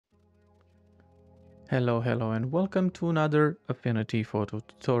Hello and welcome to another Affinity Photo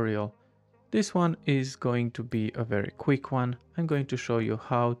tutorial. This one is going to be a very quick one. I'm going to show you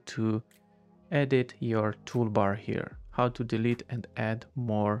how to edit your toolbar here, how to delete and add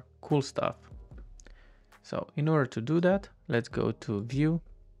more cool stuff. So in order to do that, let's go to View,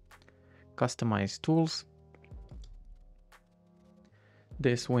 Customize Tools.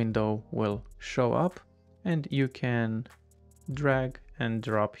 This window will show up and you can drag and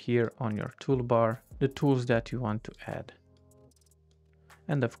drop here on your toolbar the tools that you want to add.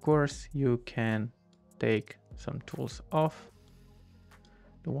 And of course you can take some tools off,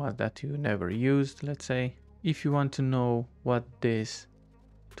 the ones that you never used, let's say. If you want to know what these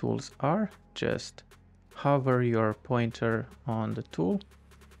tools are, just hover your pointer on the tool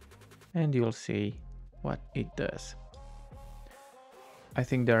and you'll see what it does. I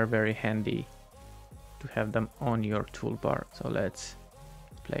think they are very handy to have them on your toolbar. So let's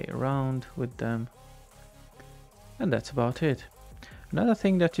play around with them. And that's about it. Another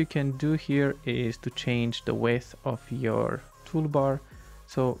thing that you can do here is to change the width of your toolbar.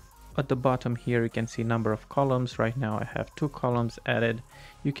 So at the bottom here you can see number of columns. Right now I have 2 columns added.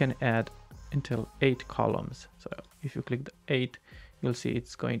 You can add until 8 columns. So if you click the 8, you'll see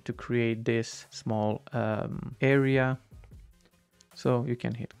it's going to create this small area. So you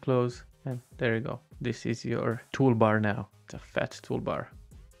can hit close and there you go. This is your toolbar now. It's a fat toolbar.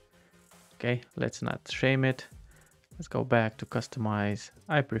 Okay, let's not shame it. Let's go back to customize.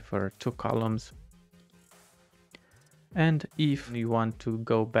 I prefer 2 columns. And if you want to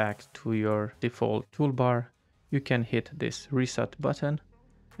go back to your default toolbar, you can hit this reset button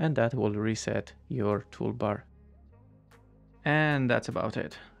and that will reset your toolbar. And that's about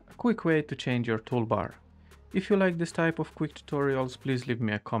it. A quick way to change your toolbar. If you like this type of quick tutorials, please leave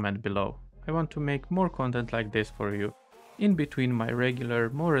me a comment below. I want to make more content like this for you, in between my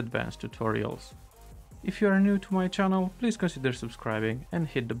regular, more advanced tutorials. If you are new to my channel, please consider subscribing and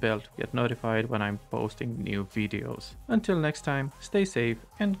hit the bell to get notified when I'm posting new videos. Until next time, stay safe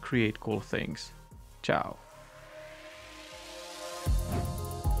and create cool things. Ciao!